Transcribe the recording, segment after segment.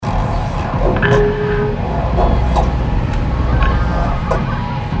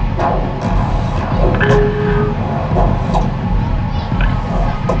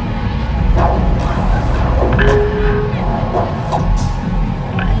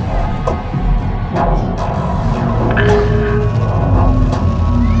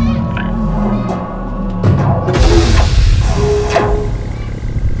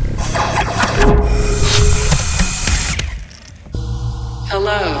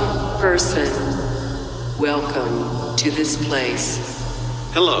person. Welcome to this place.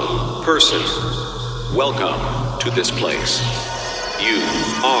 Hello, person. Welcome to this place. You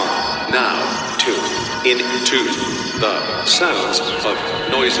are now tuned into the sounds of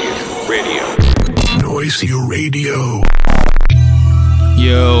Noisy Radio. Noisy Radio.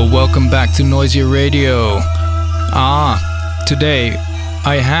 Yo, welcome back to Noisy Radio. Today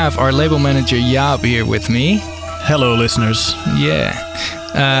I have our label manager Jaap here with me. Hello, listeners. Yeah,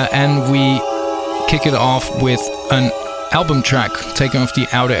 and we kick it off with an album track taken off the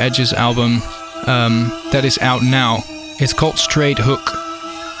Outer Edges album that is out now. It's called Straight Hook.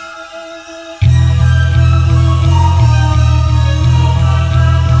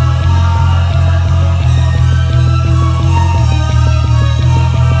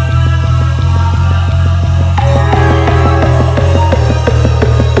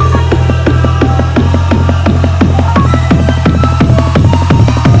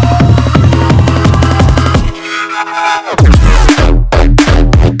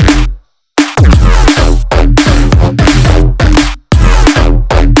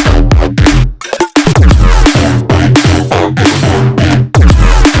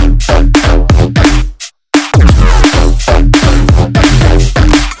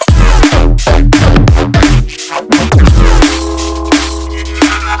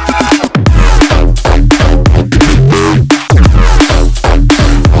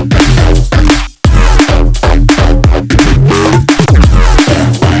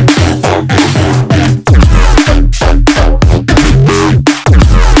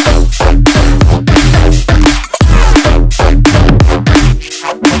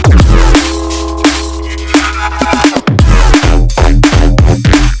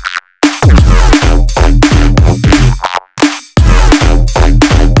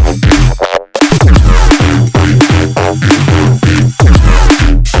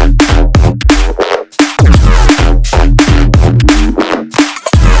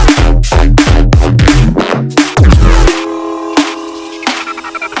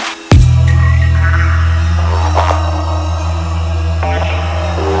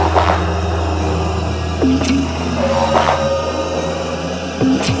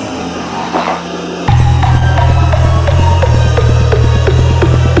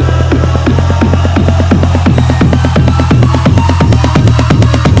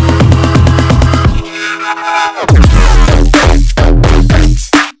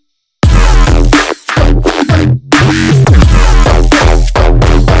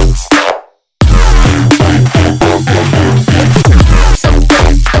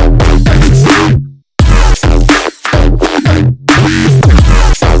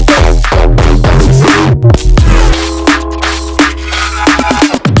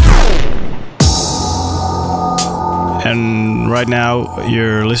 Right now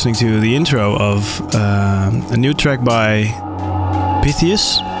you're listening to the intro of a new track by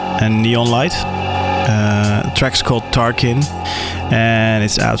Pythias and Neon Light. The track's called Tarkin and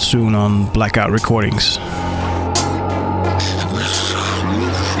it's out soon on Blackout Recordings.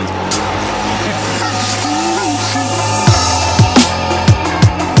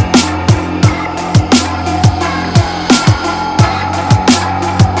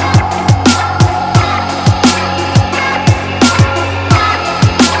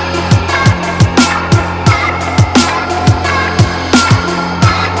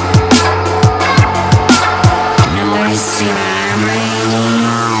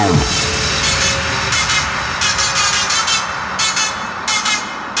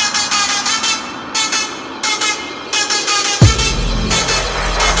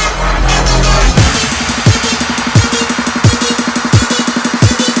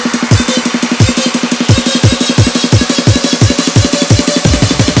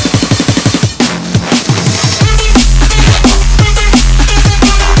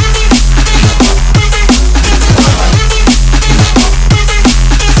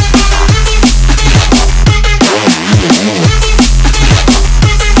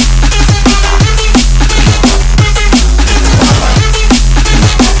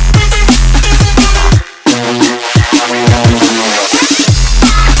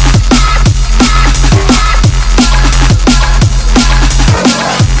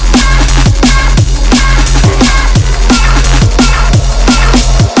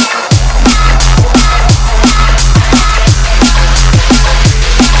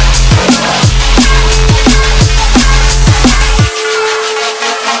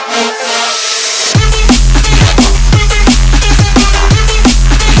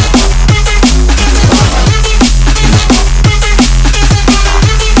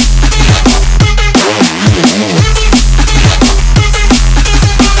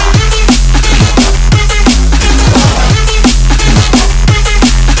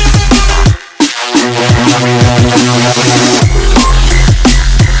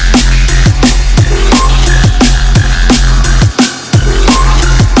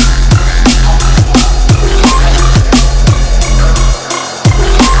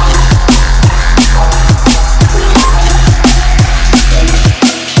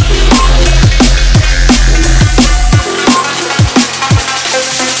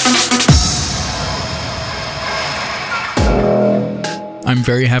 I'm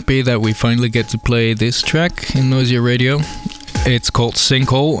very happy that we finally get to play this track in Noisia Radio. It's called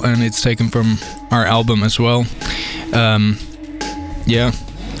Sinkhole, and it's taken from our album as well. I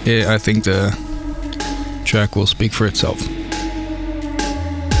think the track will speak for itself.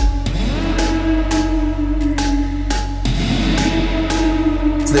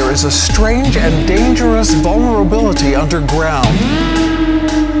 There is a strange and dangerous vulnerability underground.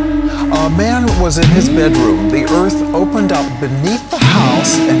 A man was in his bedroom. The earth opened up beneath the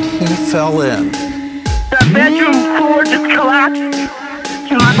house and he fell in. The bedroom floor just collapsed.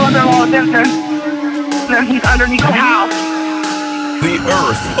 And my brother-in-law is in there. And he's underneath the house. The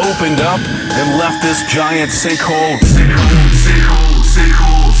earth opened up and left this giant sinkhole.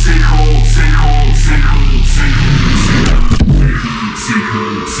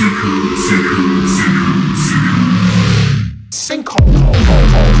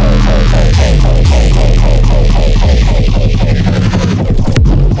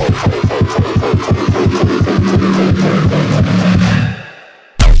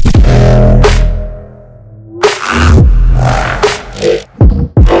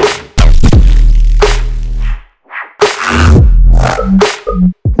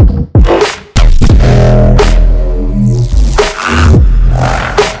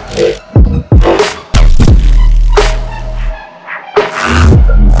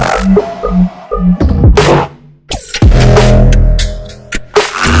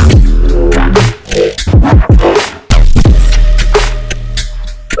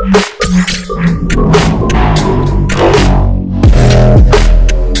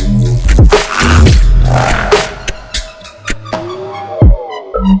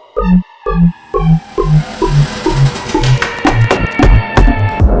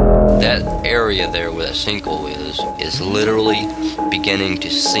 That area there where that sinkhole is literally beginning to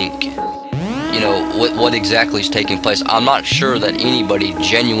sink. You know, what exactly is taking place, I'm not sure that anybody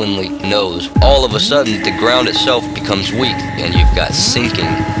genuinely knows. All of a sudden, the ground itself becomes weak, and you've got sinking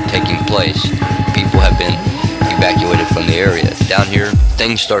taking place. People have been evacuated from the area. Down here,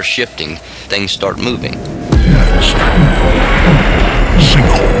 things start shifting, things start moving.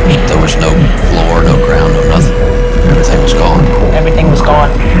 There was no floor, no ground, no nothing. Everything was gone. Everything was gone.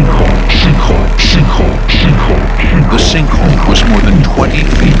 The sinkhole was more than 20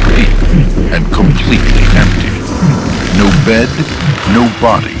 feet deep and completely empty. No bed, no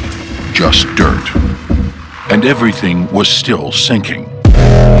body, just dirt. And everything was still sinking.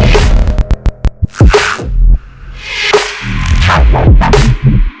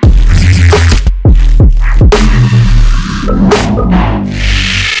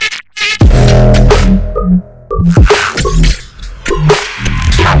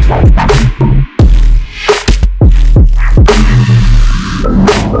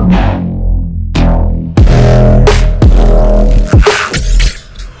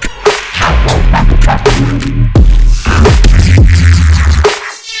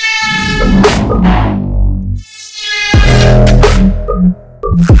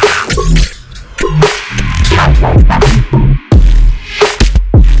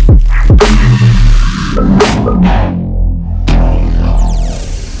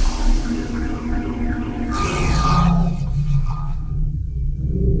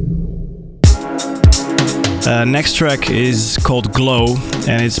 Next track is called Glow,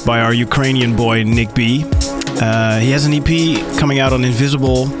 and it's by our Ukrainian boy Nick B. He has an EP coming out on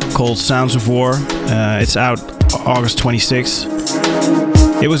Invisible called Sounds of War. It's out August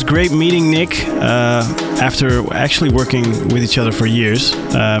 26th. It was great meeting Nick after actually working with each other for years.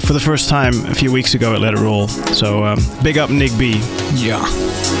 For the first time a few weeks ago at Let It Roll. So big up Nick B. Yeah.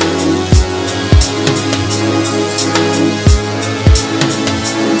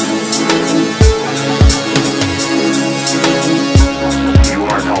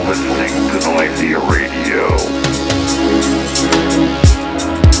 Listening to Noisia Radio.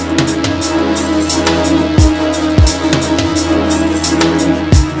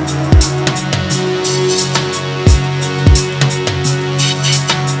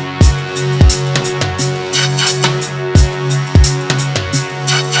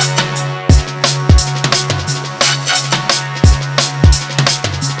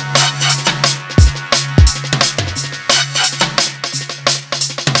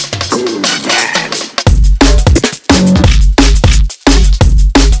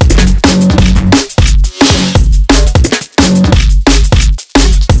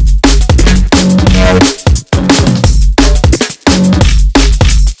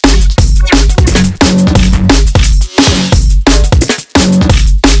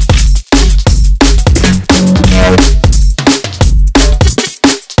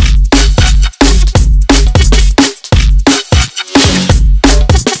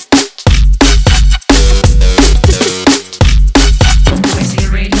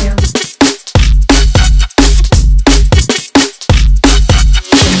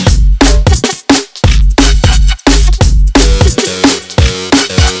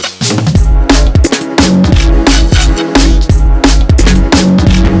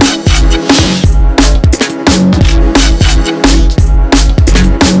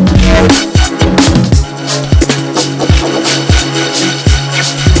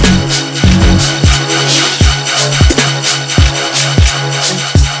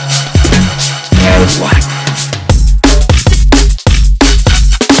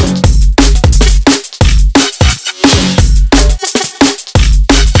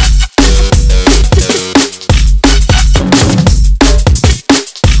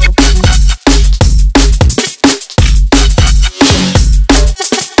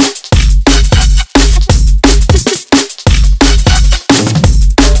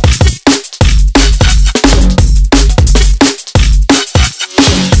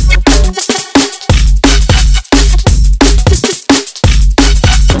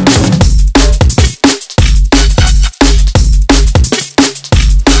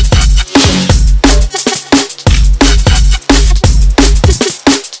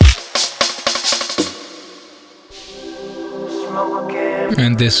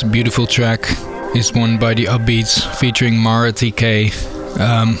 And this beautiful track is one by the Upbeats featuring Mara TK,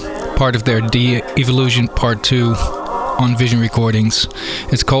 part of their De-Evolution Part 2 on Vision Recordings.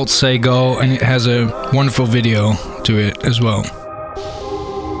 It's called Say Go, and it has a wonderful video to it as well.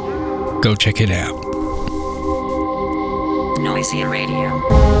 Go check it out. Noisy Radio.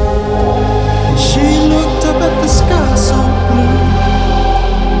 She looked up at the sky so blue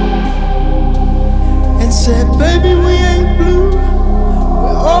and said, baby, we ain't blue,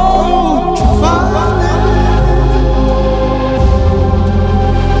 we're ultraviolet.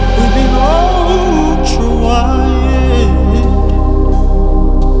 We've been ultra-wired.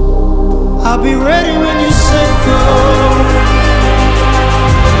 I'll be ready when you say go.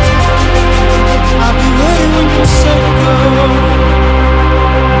 I'll be ready when you say go.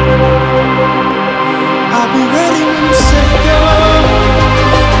 I'll be ready when you say go.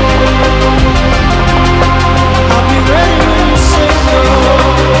 I'll be ready when you say go.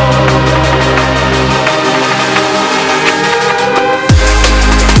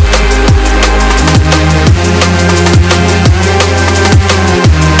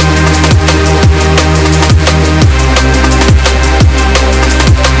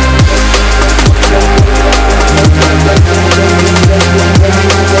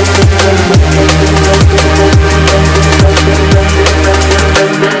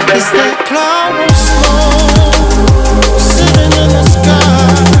 Is that cloud of smoke sitting in the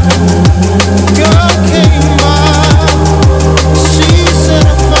sky? Girl came by, she set a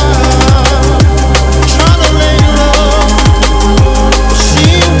fire, trying to lay low. She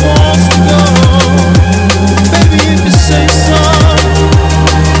wants to go. Baby, if you say so.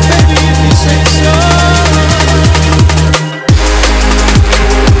 Baby, if you say so.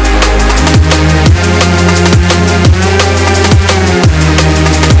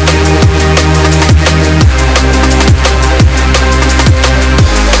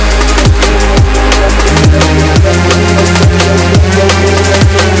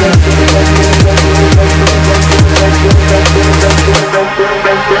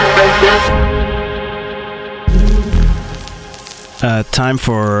 Time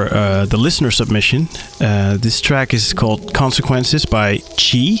for the listener submission. This track is called Consequences by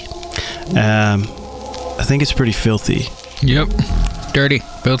Chi. I think it's pretty filthy. Yep. Dirty,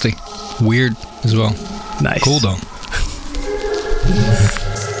 filthy, weird as well. Nice. Cool though.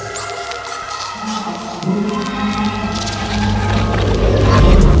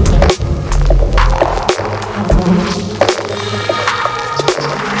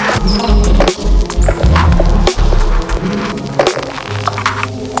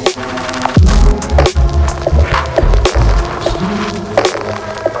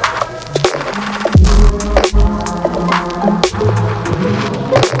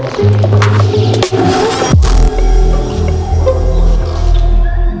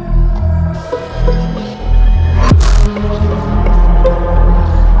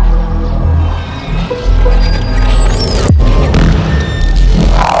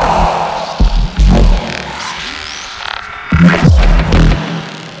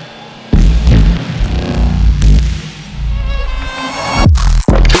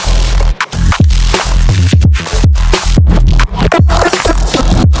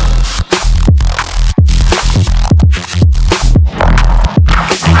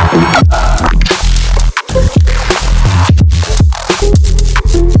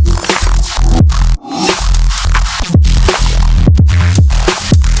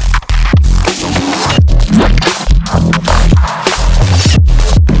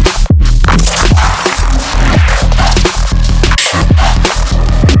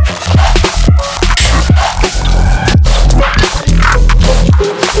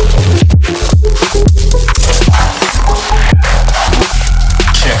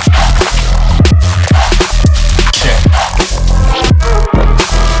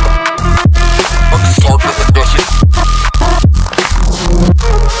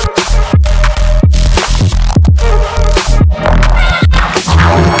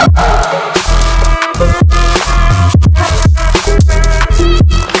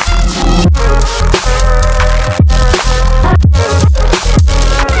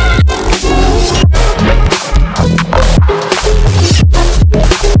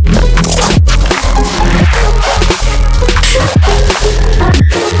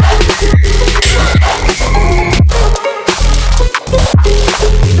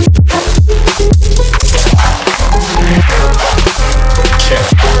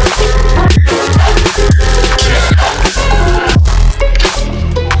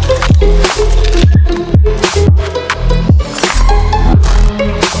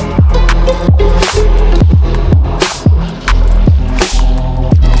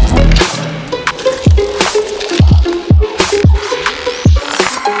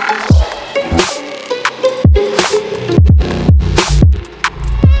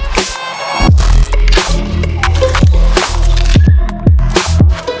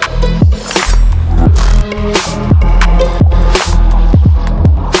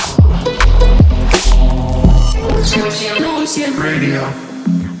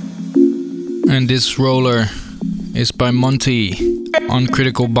 this roller is by Monty on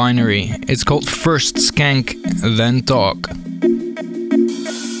Critical Binary. It's called First Skank, Then Talk.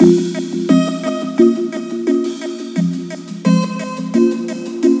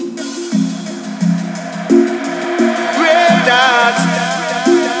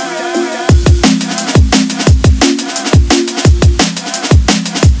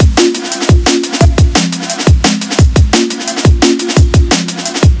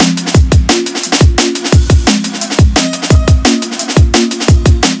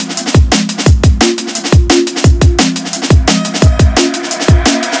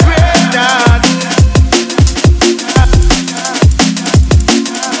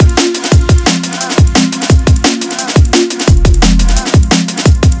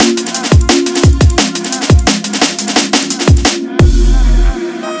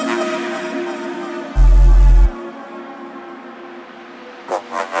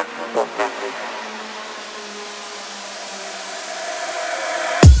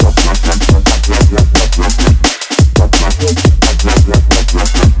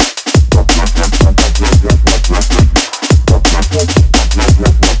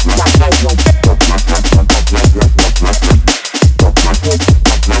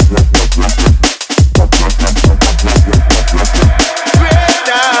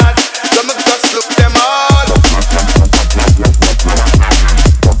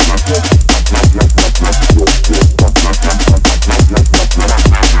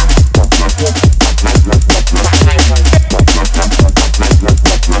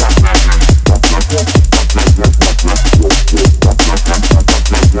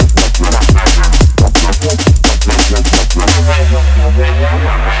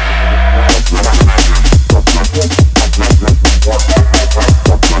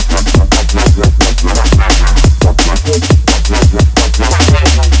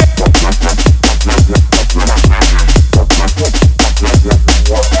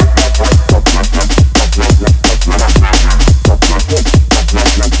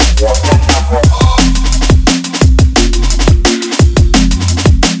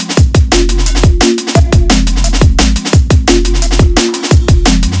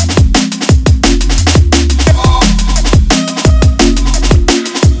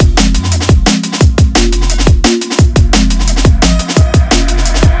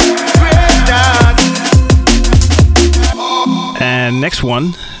 Next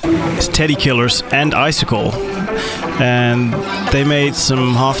one is Teddy Killers and Icicle, and they made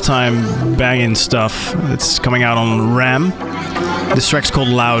some halftime banging stuff. It's coming out on Ram. This track's called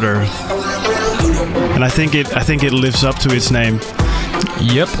Louder, and I think it lives up to its name.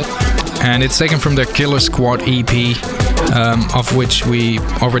 Yep, and it's taken from their Killer Squad EP, of which we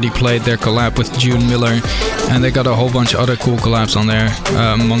already played their collab with June Miller, and they got a whole bunch of other cool collabs on there,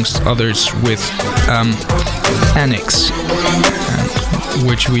 amongst others with Annex,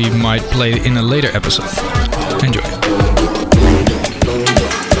 which we might play in a later episode. Enjoy.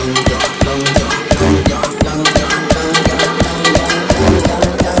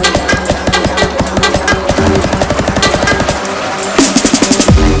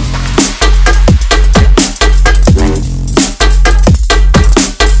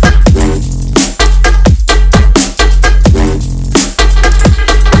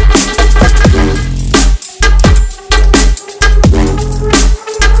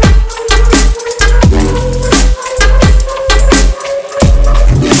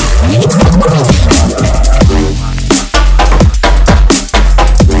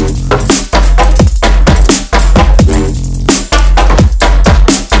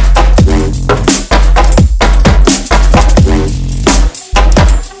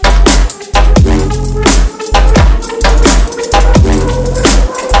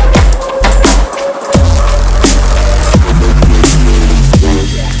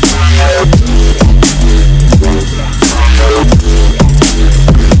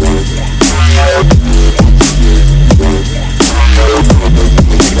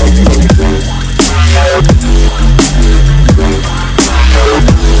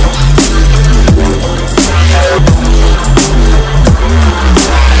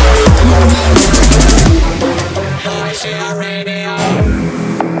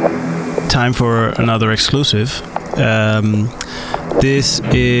 Time for another exclusive. This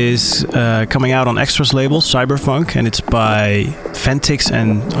is coming out on Extra's label, Cyberfunk, and it's by Fentix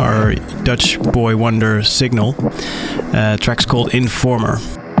and our Dutch boy wonder Signal. Track's called Informer.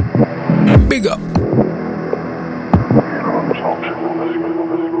 Big up.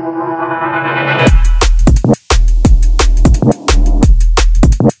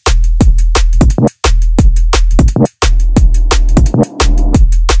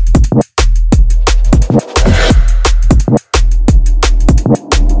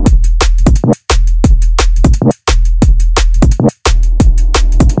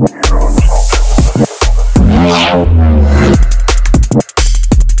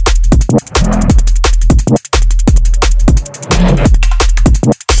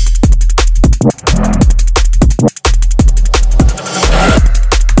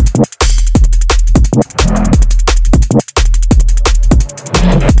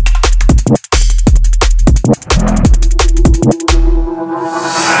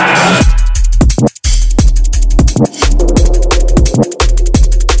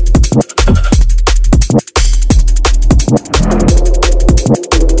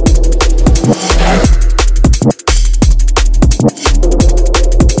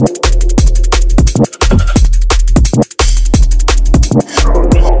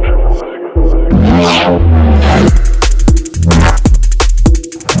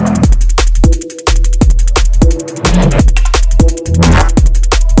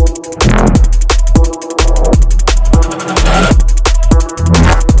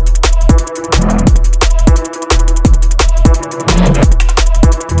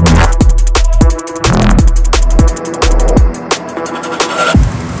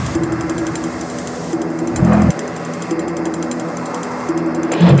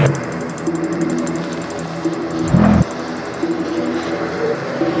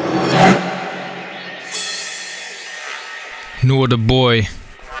 the Boy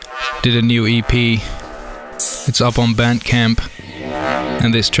did a new EP. It's up on Bandcamp,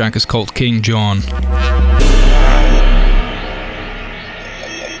 and this track is called King John.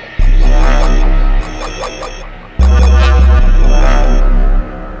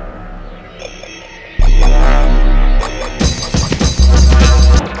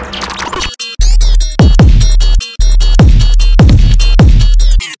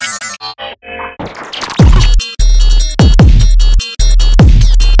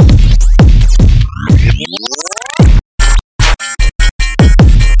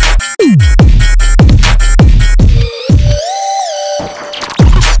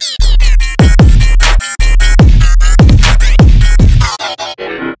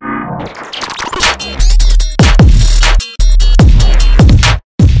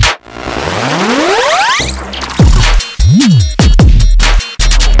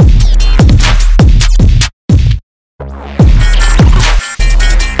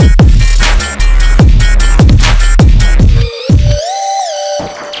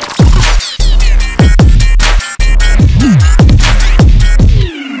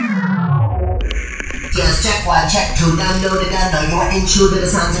 Intro to the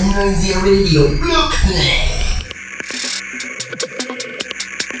sounds of Noisy Radio.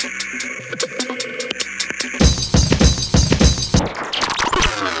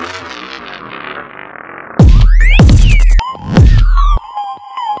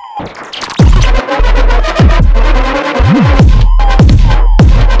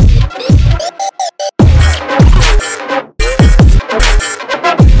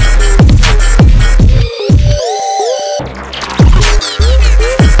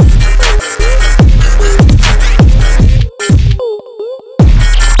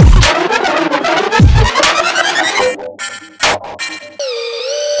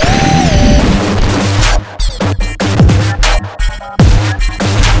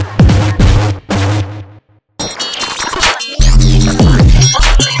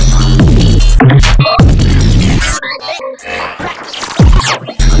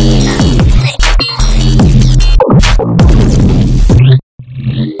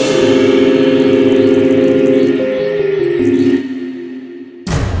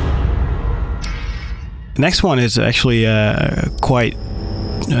 Next one is actually quite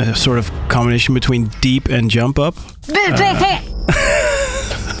a sort of combination between deep and jump up.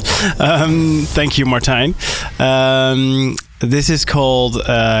 Thank you, Martijn. This is called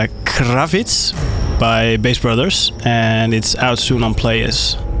Kravitz by Bass Brothers, and it's out soon on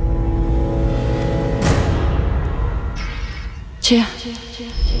Players. Cheer.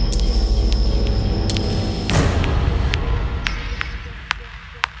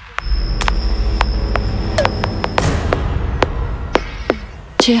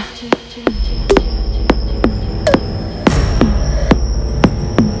 Cheer.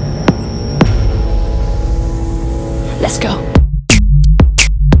 Let's go.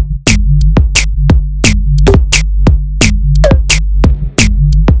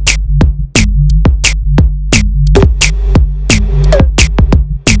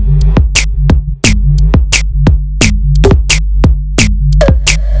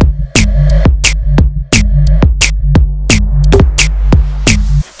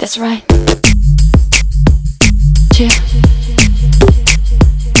 That's right. Cheer.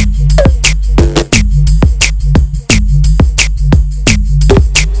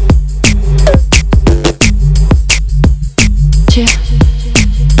 Cheer.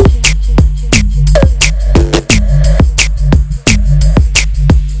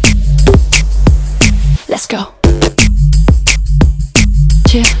 Let's go.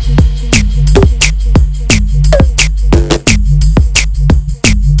 Cheer.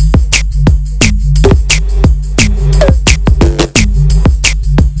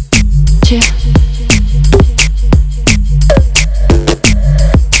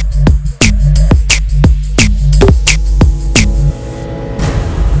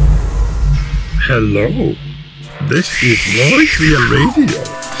 Hello, this is Noisy Radio.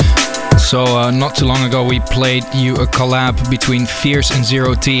 So not too long ago we played you a collab between Fierce and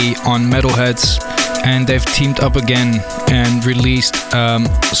Zero T on Metalheads, and they've teamed up again and released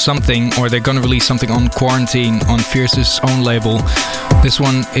something, or they're gonna release something on Quarantine on Fierce's own label. This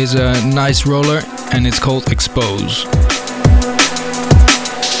one is a nice roller and it's called Expose.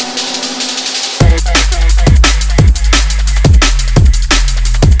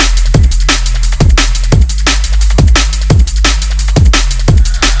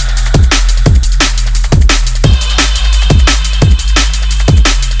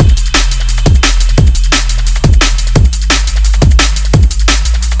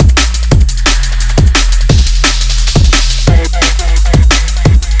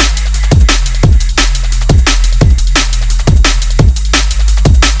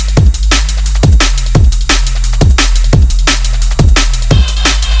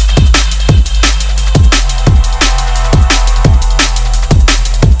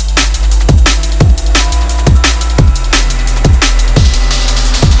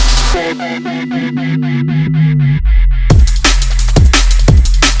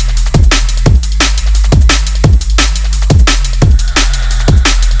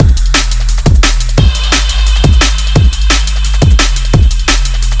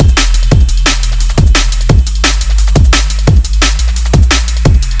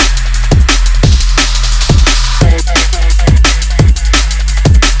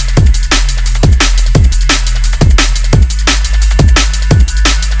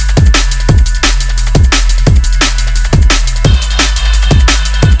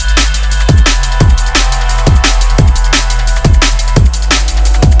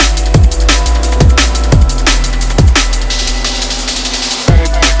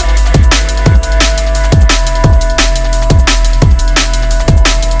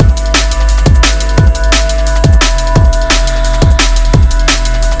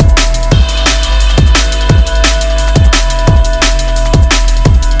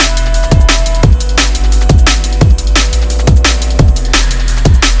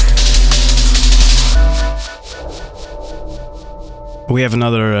 we have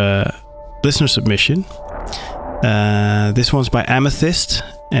another listener submission. This one's by Amethyst,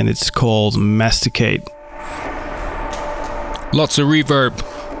 and it's called Masticate. Lots of reverb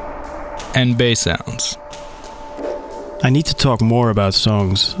and bass sounds. I need to talk more about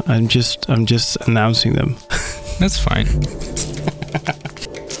songs. I'm just announcing them. That's fine.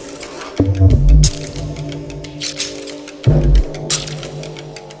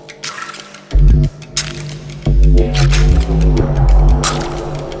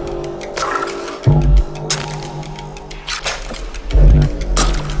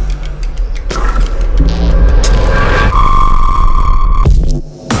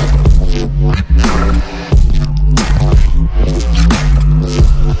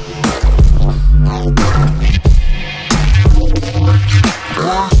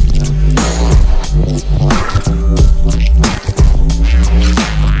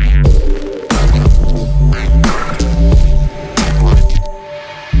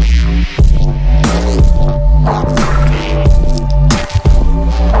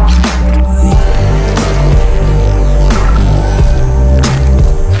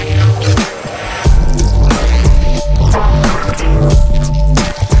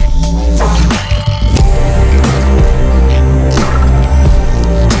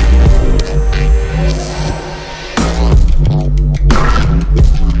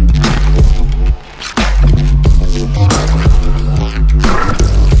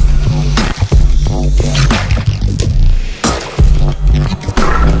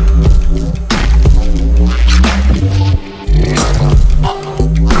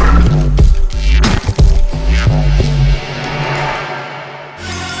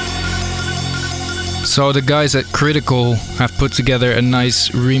 So the guys at Critical have put together a nice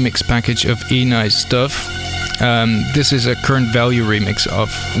remix package of E-Nice stuff. This is a Current Value remix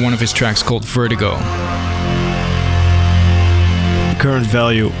of one of his tracks called Vertigo. Current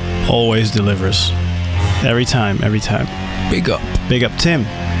Value always delivers. Every time. Big up. Big up, Tim.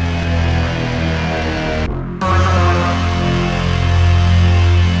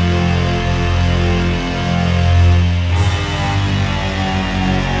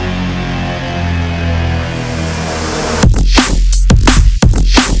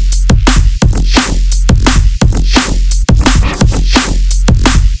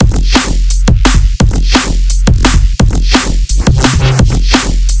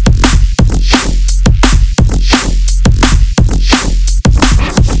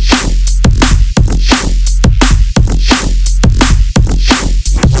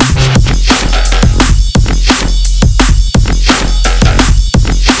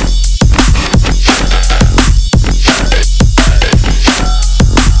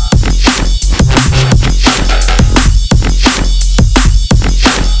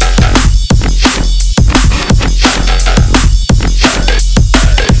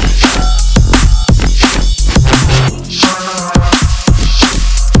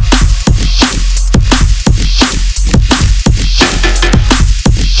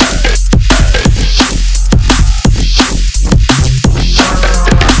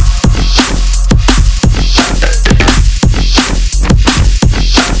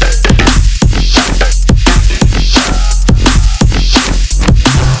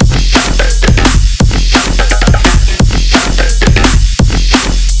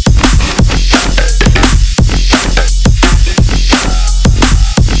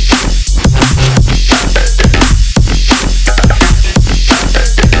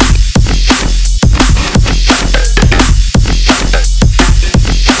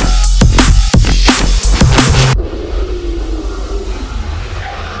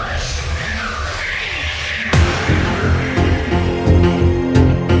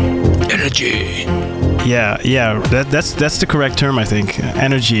 Yeah, that's the correct term, I think.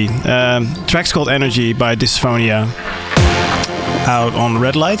 Energy. Track's called Energy by Dysphonia. Out on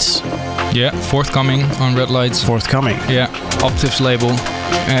Red Lights. Yeah, forthcoming on Red Lights. Forthcoming. Yeah, Optives label.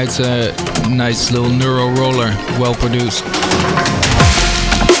 It's a nice little neuro roller, well produced.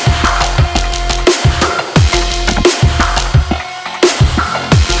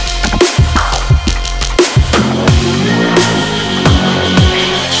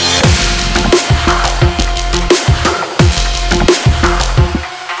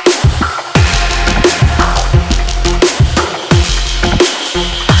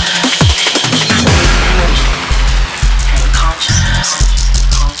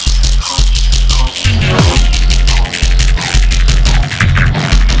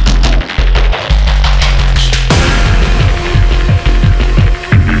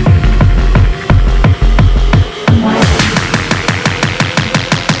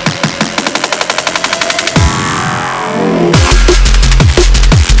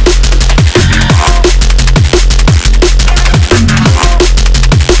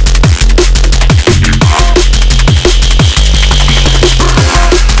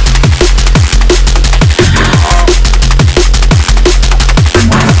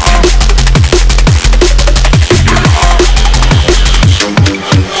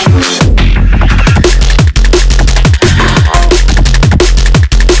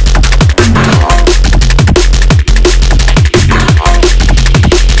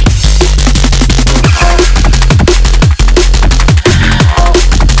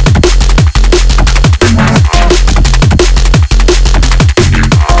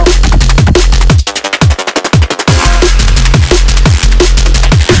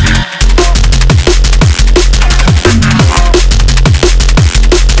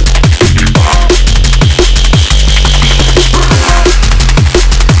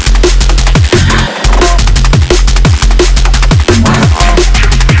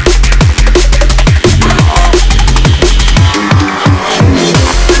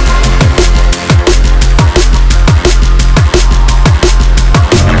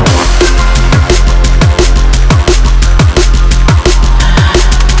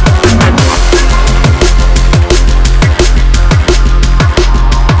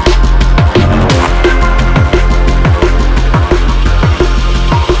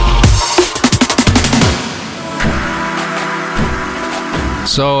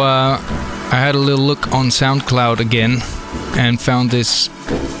 So I had a little look on SoundCloud again and found this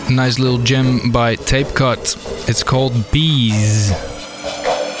nice little gem by Tape Cut. It's called Bees.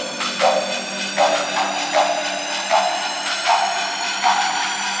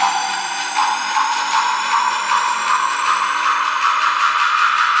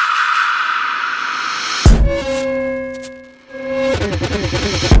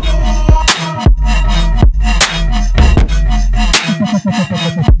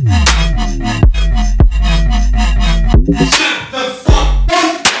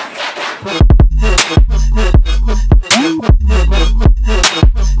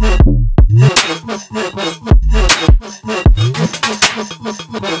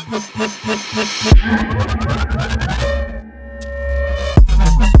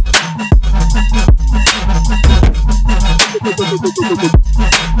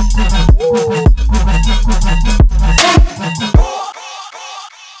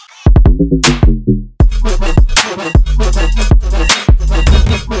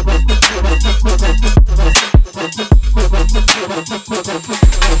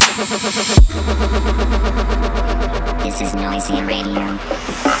 This is Noisia Radio.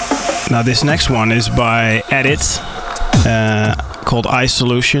 Now this next one is by Edit, called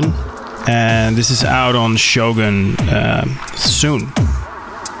iSolution, and this is out on Shogun soon.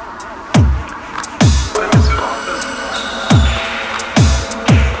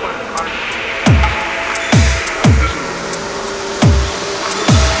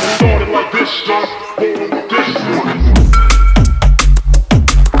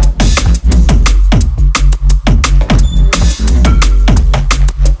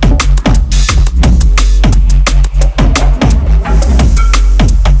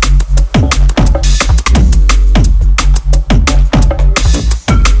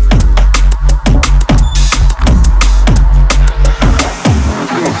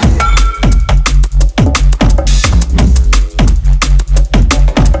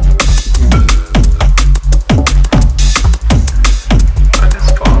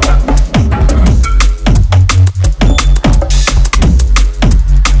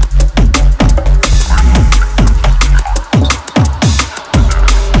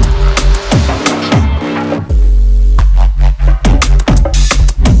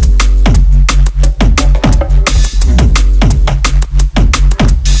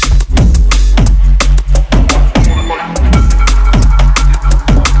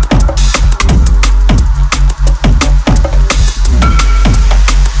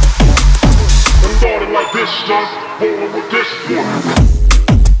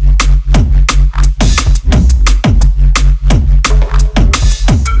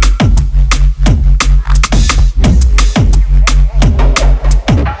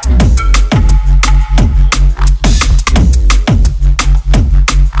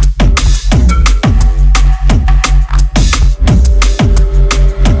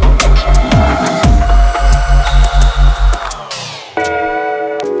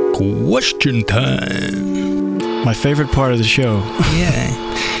 Question time. My favorite part of the show.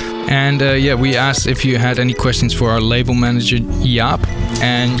 Yeah. And we asked if you had any questions for our label manager, Jaap,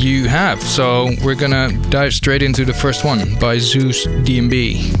 and you have. So we're gonna dive straight into the first one by Zeus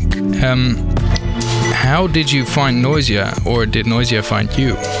DMB. How did you find Noisia, or did Noisia find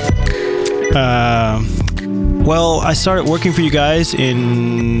you? Well, I started working for you guys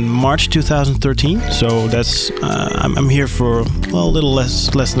in March 2013, so that's I'm here for a little less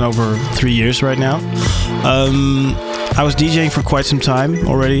than over 3 years right now. I was DJing for quite some time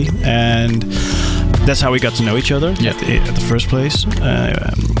already, and that's how we got to know each other at the first place.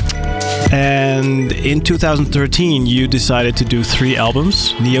 And in 2013, you decided to do 3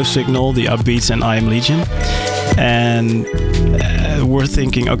 albums: Neo Signal, The Upbeats, and I Am Legion. And we're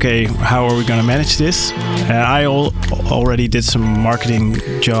thinking, okay, how are we going to manage this? I already did some marketing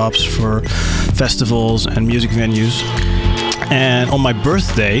jobs for festivals and music venues. And on my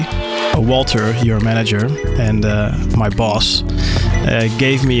birthday, Walter, your manager, and my boss,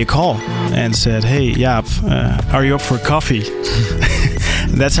 gave me a call and said, hey, Jaap, are you up for coffee?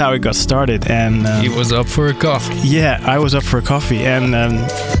 That's how it got started. And he was up for a coffee. Yeah, I was up for a coffee, and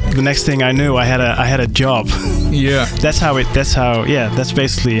the next thing I knew, I had a job. Yeah, that's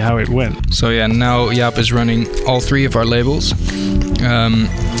basically how it went. So yeah, now Jaap is running all 3 of our labels,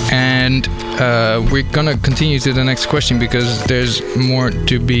 and we're gonna continue to the next question because there's more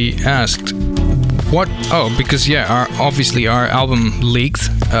to be asked. What? Oh, because obviously our album leaked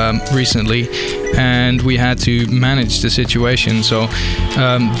recently, and we had to manage the situation. So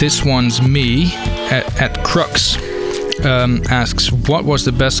this one's me at Crux, asks, what was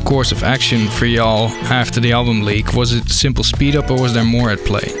the best course of action for y'all after the album leak? Was it simple speed up or was there more at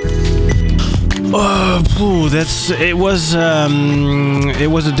play? It was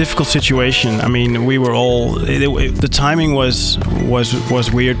a difficult situation. I mean, we were all the timing was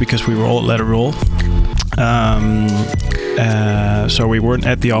weird because we were all let it roll. So we weren't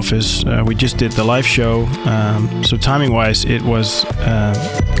at the office. We just did the live show. So timing-wise, it was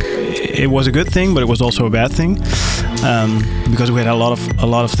a good thing, but it was also a bad thing because we had a lot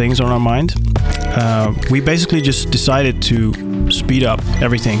of things on our mind. We basically just decided to speed up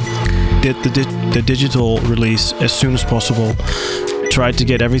everything. Did the digital release as soon as possible. Tried to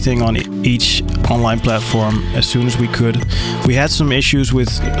get everything on each online platform as soon as we could. We had some issues with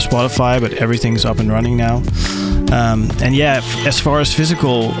Spotify, but everything's up and running now. And yeah, as far as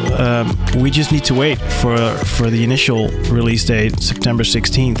physical, we just need to wait for the initial release date, September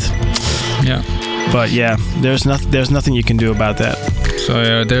 16th. Yeah. But yeah, there's nothing you can do about that.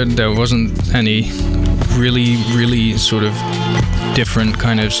 So there wasn't any really sort of different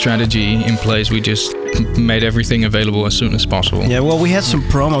kind of strategy in place. We just made everything available as soon as possible. Yeah, well, we had some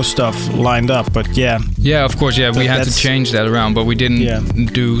promo stuff lined up, but yeah. Yeah, of course, yeah, we had to change that around, but we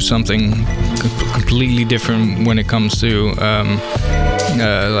didn't do something completely different when it comes to,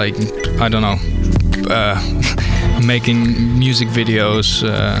 like, I don't know, making music videos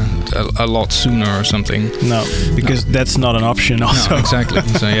a lot sooner or something. No, because that's not an option also. No, exactly.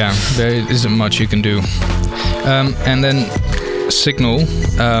 So yeah, there isn't much you can do. And then Signal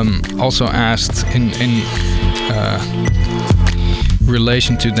also asked in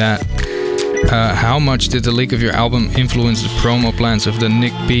relation to that, how much did the leak of your album influence the promo plans of the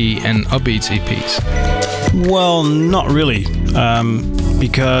Nick B and Upbeats EPs? Well, not really,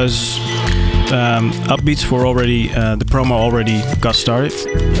 because Upbeats were already the promo already got started,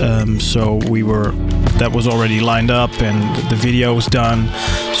 so that was already lined up and the video was done.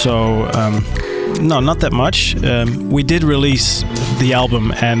 So no, not that much. We did release the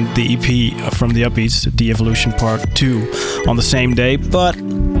album and the EP from the Upbeats, De-Evolution Part 2, on the same day, but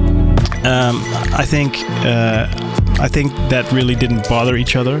I think that really didn't bother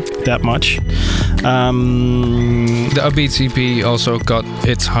each other that much. The Upbeats EP also got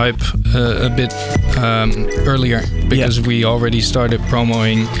its hype a bit earlier because we already started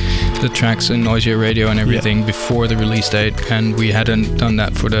promoting the tracks in Noisia Radio and everything before the release date, and we hadn't done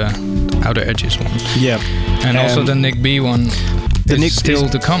that for the Outer Edges one. Yeah. And also the Nick B one is still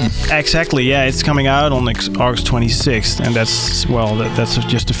to come. Exactly, yeah. It's coming out on August 26th, and that's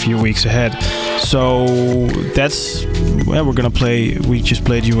just a few weeks ahead. So we're gonna play. We just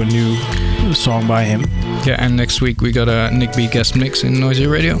played you a new song by him. Yeah, and next week we got a Nick B guest mix in Noisia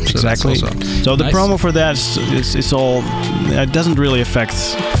Radio. So exactly. So the promo for that it's all. It doesn't really affect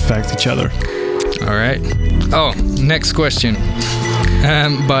each other. All right. Oh, next question.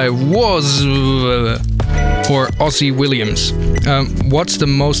 By Woz or Ozzy Williams. What's the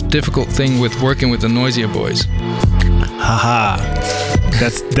most difficult thing with working with the Noisia boys? Haha.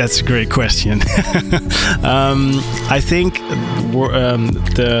 That's a great question. I think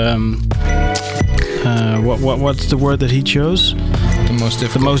what's the word that he chose?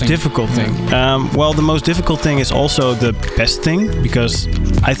 The most difficult thing. Well, the most difficult thing is also the best thing, because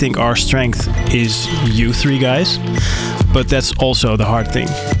I think our strength is you three guys, but that's also the hard thing.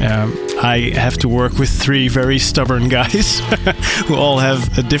 I have to work with three very stubborn guys who all have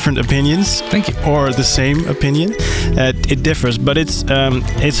different opinions. Thank you. Or the same opinion. It differs, but it's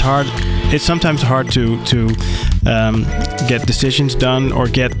hard. It's sometimes hard to get decisions done or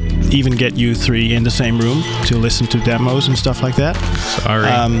get you three in the same room to listen to demos and stuff like that. Sorry.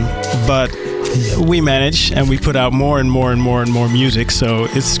 But we manage, and we put out more and more music, so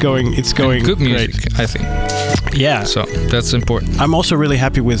it's going good music, great. I think. Yeah. So that's important. I'm also really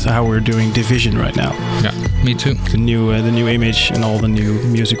happy with how we're doing Division right now. Yeah, me too. The new image and all the new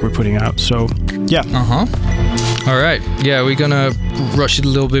music we're putting out. So yeah. All right. Yeah, we're gonna rush it a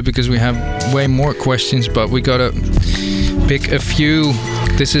little bit because we have way more questions, but we gotta pick a few.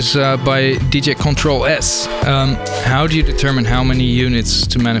 This is by DJ Control S. How do you determine how many units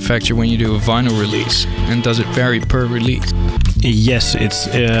to manufacture when you do a vinyl release? And does it vary per release? Yes,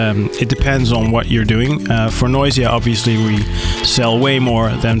 it depends on what you're doing. For Noisia, obviously, we sell way more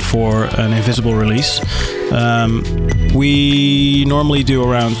than for an Invisible release. We normally do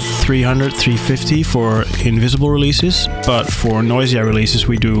around 300, 350 for Invisible releases, but for Noisia releases,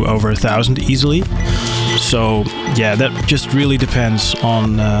 we do over 1,000 easily. So yeah, that just really depends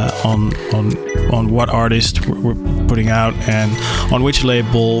on what artist we're putting out and on which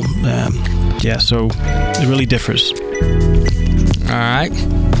label. So it really differs.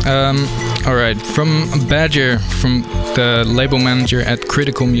 All right. From Badger, from the label manager at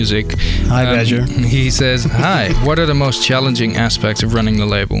Critical Music. Hi, Badger. He says, "Hi. What are the most challenging aspects of running the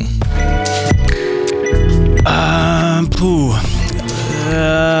label?"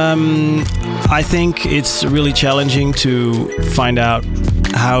 I think it's really challenging to find out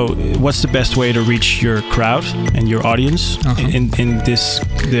what's the best way to reach your crowd and your audience in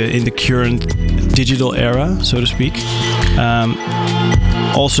the current digital era, so to speak.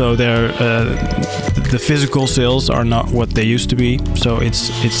 Also, the physical sales are not what they used to be, so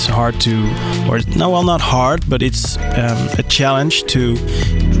it's hard to, not hard, but it's a challenge to.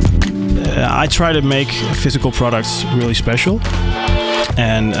 I try to make physical products really special,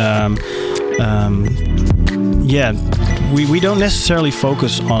 and we don't necessarily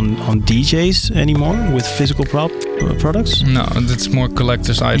focus on DJs anymore with physical products. No, it's more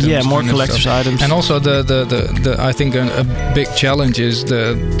collector's items. Yeah, more collector's items. And also the I think a big challenge is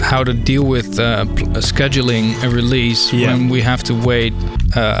how to deal with scheduling a release when we have to wait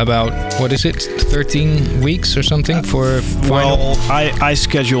about 13 weeks or something for vinyl. Well, I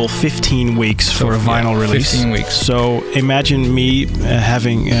schedule 15 weeks for a vinyl release. 15 weeks. So imagine me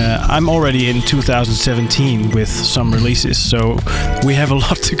having. I'm already in 2017 with some releases, so we have a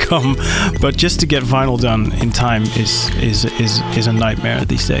lot to come. But just to get vinyl done in time is a nightmare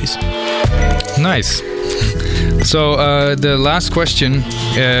these days. Nice. So the last question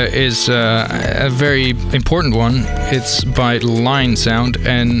is a very important one. It's by Line Sound,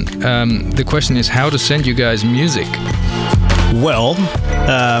 and the question is how to send you guys music. Well,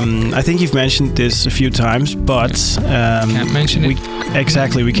 I think you've mentioned this a few times, but can't mention it.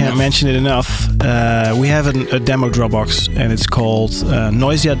 Exactly, we can't mention it enough. We have a demo Dropbox, and it's called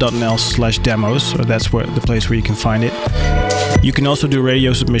noisia.nl/demos. So that's the place where you can find it. You can also do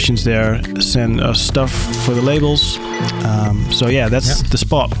radio submissions there, send us stuff for the labels. That's the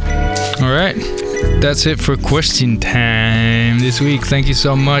spot. All right, that's it for question time this week. Thank you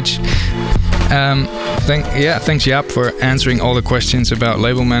so much. Thanks Jaap for answering all the questions about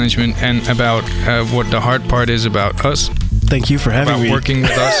label management and about what the hard part is about us. Thank you for having me. About working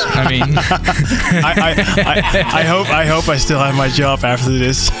with us. I mean, I hope I still have my job after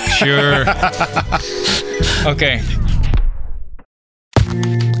this. Sure. Okay.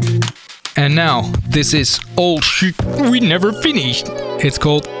 And now, this is old shit we never finished. It's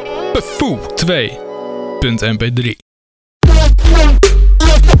called Pafoo 2.mp3.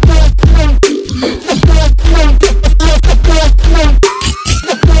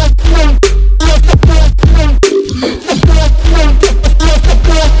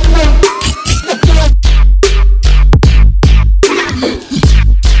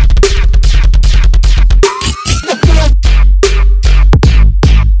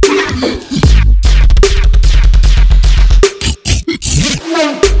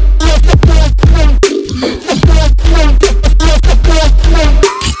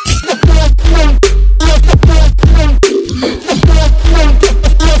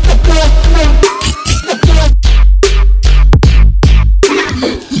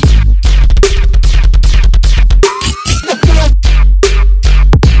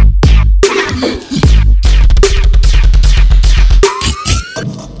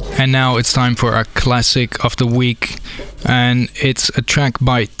 And now it's time for our classic of the week, and it's a track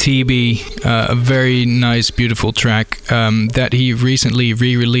by TB, a very nice, beautiful track that he recently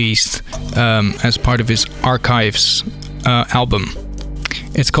re-released as part of his Archives album.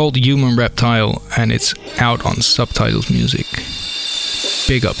 It's called Human Reptile, and it's out on Subtitles Music.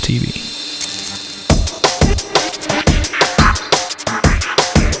 Big up TB.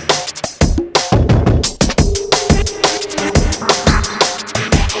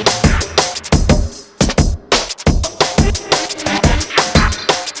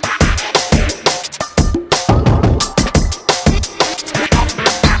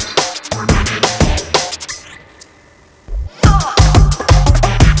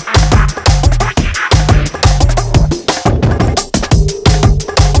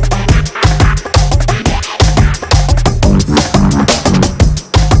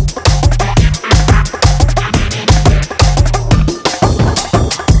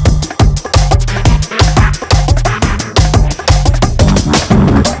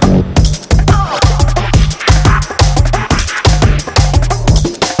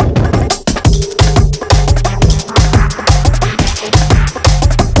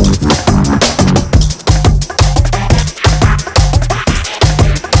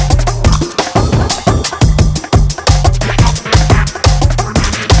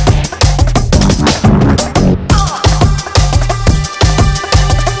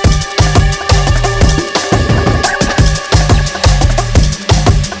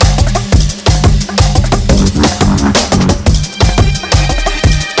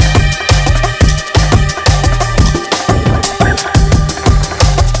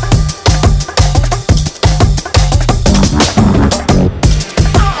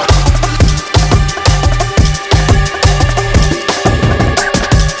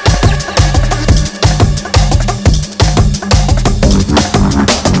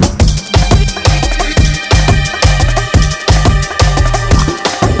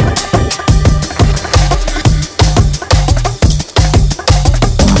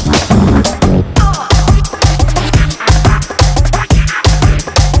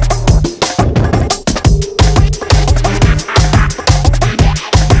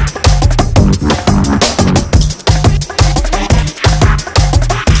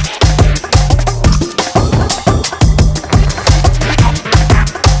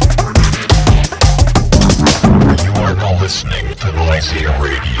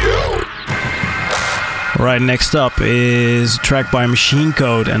 Right, next up is a track by Machine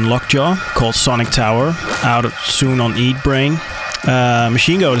Code and Lockjaw called Sonic Tower, out soon on Eat Brain.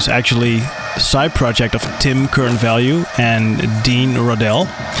 Machine Code is actually a side project of Tim Current Value and Dean Rodell,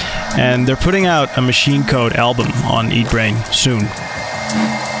 and they're putting out a Machine Code album on Eat Brain soon.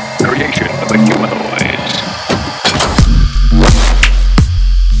 Creation of the humanoids.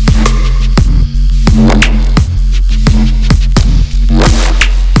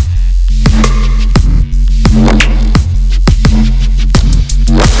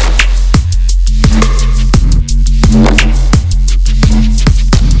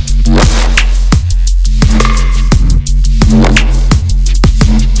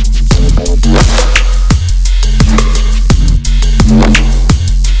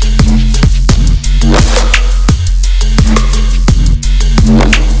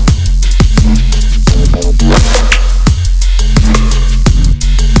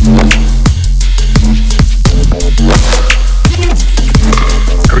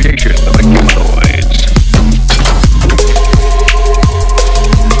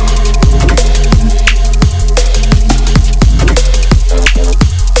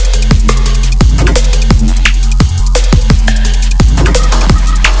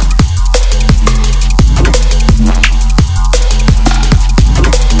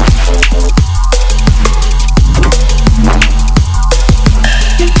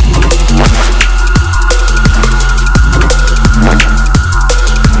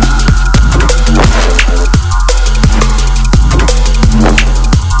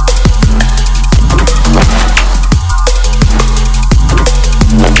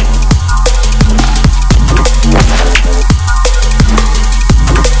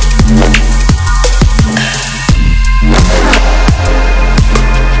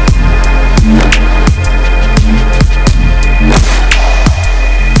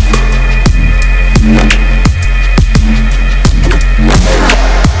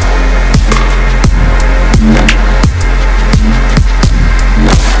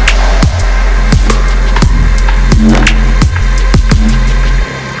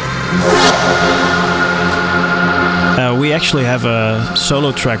 We actually have a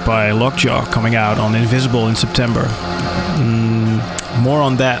solo track by Lockjaw coming out on Invisible in September. More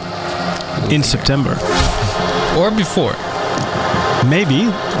on that in September. Or before.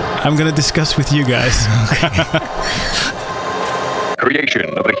 Maybe. I'm gonna discuss with you guys. Creation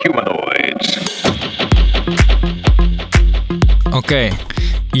of the humanoids. Okay.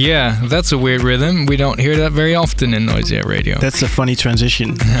 Yeah, that's a weird rhythm. We don't hear that very often in Noisy Radio. That's a funny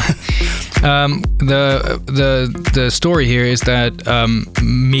transition. The story here is that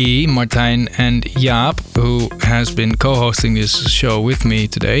me, Martijn, and Jaap, who has been co-hosting this show with me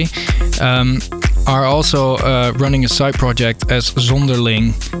today, are also running a side project as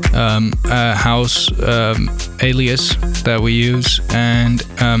Zonderling, a house alias that we use, and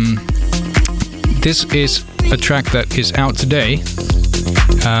this is a track that is out today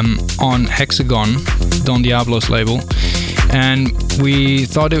on Hexagon, Don Diablo's label. And we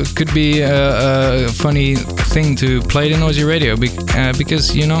thought it could be a funny thing to play the Noisy Radio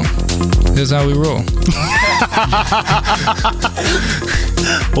because, you know, that's how we roll.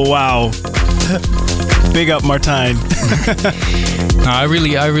 Wow. Big up, Martijn. No, I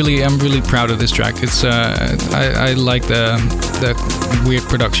am really proud of this track. It's I like the weird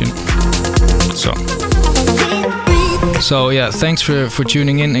production. So yeah, thanks for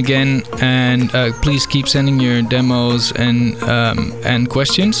tuning in again, and please keep sending your demos and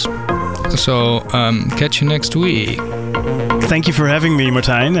questions. So catch you next week. Thank you for having me,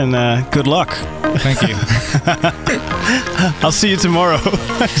 Martijn, and good luck. Thank you. I'll see you tomorrow.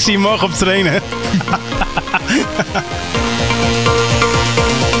 Ik zie je morgen op trainen.